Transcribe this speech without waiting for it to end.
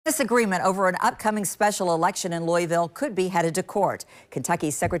Disagreement over an upcoming special election in Louisville could be headed to court.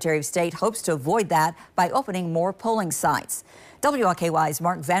 Kentucky's Secretary of State hopes to avoid that by opening more polling sites. WLKY's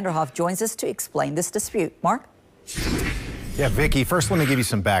Mark Vanderhoff joins us to explain this dispute. Mark? Yeah, Vicki, first let me give you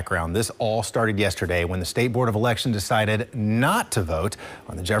some background. This all started yesterday when the State Board of Election decided not to vote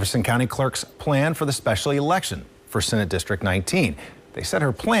on the Jefferson County clerk's plan for the special election for Senate District 19. They said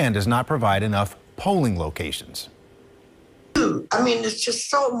her plan does not provide enough polling locations. I mean, it's just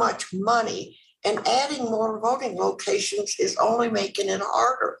so much money, and adding more voting locations is only making it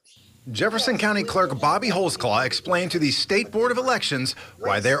harder. Jefferson County Clerk Bobby Holzclaw explained to the State Board of Elections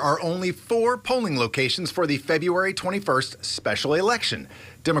why there are only 4 polling locations for the February 21st special election.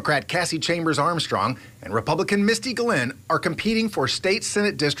 Democrat Cassie Chambers Armstrong and Republican Misty Glenn are competing for State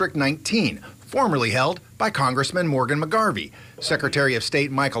Senate District 19, formerly held by Congressman Morgan McGarvey. Secretary of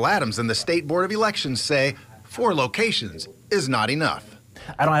State Michael Adams and the State Board of Elections say 4 locations is not enough.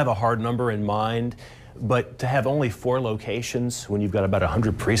 I don't have a hard number in mind, but to have only 4 locations when you've got about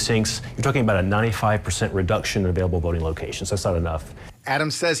 100 precincts, you're talking about a 95% reduction in available voting locations. That's not enough.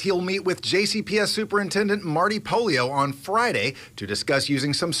 Adams says he'll meet with JCPS Superintendent Marty Polio on Friday to discuss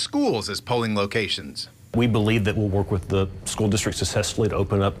using some schools as polling locations. We believe that we'll work with the school district successfully to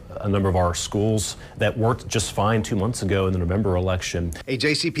open up a number of our schools that worked just fine 2 months ago in the November election. A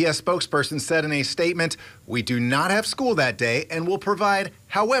JCPS spokesperson said in a statement, "We do not have school that day and will provide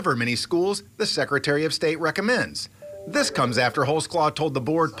however many schools the Secretary of State recommends." This comes after Holzclaw told the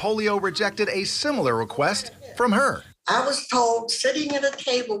board Polio rejected a similar request from her. I was told, sitting at a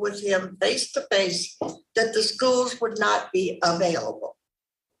table with him face to face, that the schools would not be available.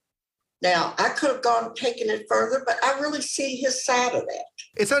 Now, I could have gone and taken it further, but I really see his side of that.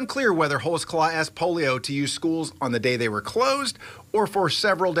 It's unclear whether Holzclaw asked Polio to use schools on the day they were closed or for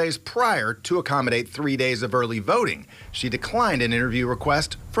several days prior to accommodate 3 days of early voting. She declined an interview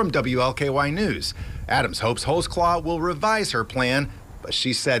request from WLKY News. Adams hopes Holzclaw will revise her plan, but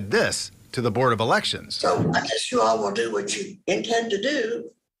she said this to the Board of Elections. So I guess you all will do what you intend to do.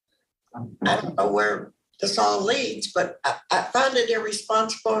 I don't know where this all leads, but I find it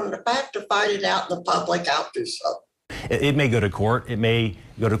irresponsible, and if I have to fight it out in the public, I'll do so. It may go to court. It may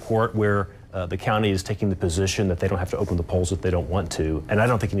go to court where the county is taking the position that they don't have to open the polls if they don't want to, and I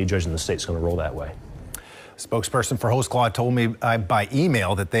don't think any judge in the state is going to rule that way. Spokesperson for Holzclaw told me by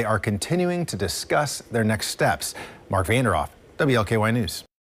email that they are continuing to discuss their next steps. Mark Vanderhoff, WLKY News.